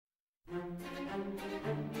Yo.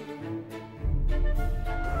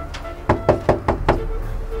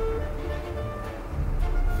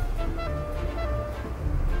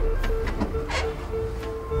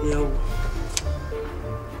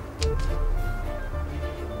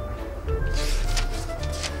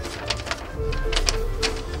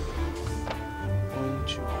 Won't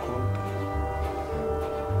you hump?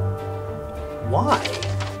 Why?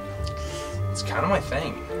 It's kind of my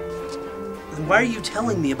thing. Then why are you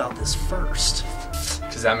telling me about this first?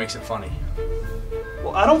 Because that makes it funny.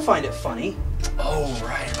 Well, I don't find it funny. Oh,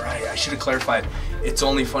 right. I should have clarified. It's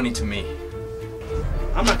only funny to me.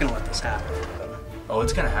 I'm not gonna let this happen. Oh,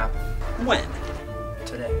 it's gonna happen. When?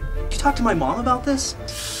 Today. Did you talk to my mom about this?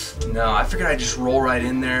 No, I figured I'd just roll right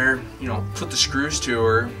in there, you know, put the screws to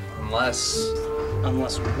her, unless...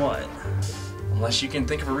 Unless what? Unless you can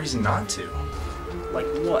think of a reason not to. Like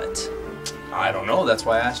what? I don't know, that's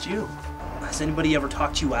why I asked you. Has anybody ever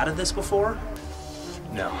talked you out of this before?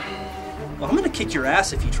 No. Well, I'm gonna kick your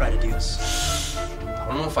ass if you try to do this. I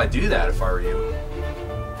don't know if I'd do that if I were you.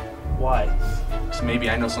 Why? Because maybe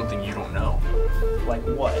I know something you don't know. Like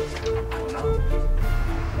what? I don't know.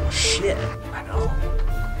 Well, shit. I know.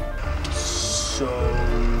 So...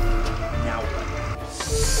 now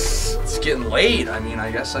what? It's getting late. I mean,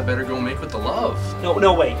 I guess I better go make with the love.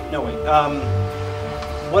 No, wait.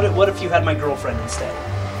 What if you had my girlfriend instead?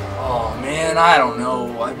 Oh, man, I don't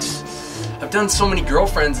know. I've done so many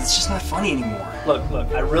girlfriends, it's just not funny anymore. Look,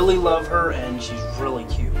 I really love her and she's really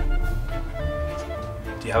cute.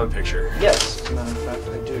 Do you have a picture? Yes, as a matter of fact,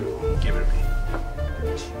 I do. Give it to me.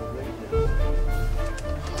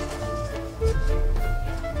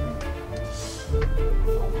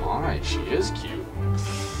 Oh my, she is cute.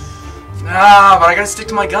 Ah, but I gotta stick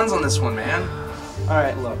to my guns on this one, man.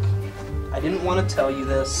 Alright, look. I didn't want to tell you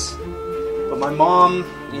this, but my mom,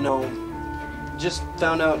 you know, just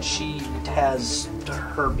found out she has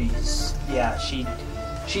herpes. Yeah,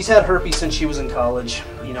 she's had herpes since she was in college.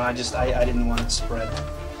 You know, I didn't want it to spread.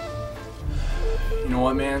 You know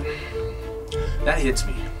what, man? That hits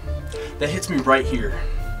me. That hits me right here.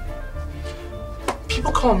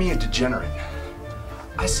 People call me a degenerate.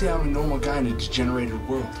 I say I'm a normal guy in a degenerated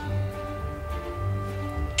world.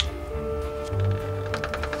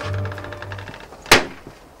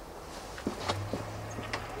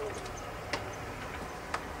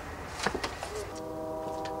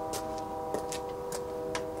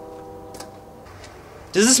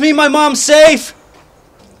 Does this mean my mom's safe?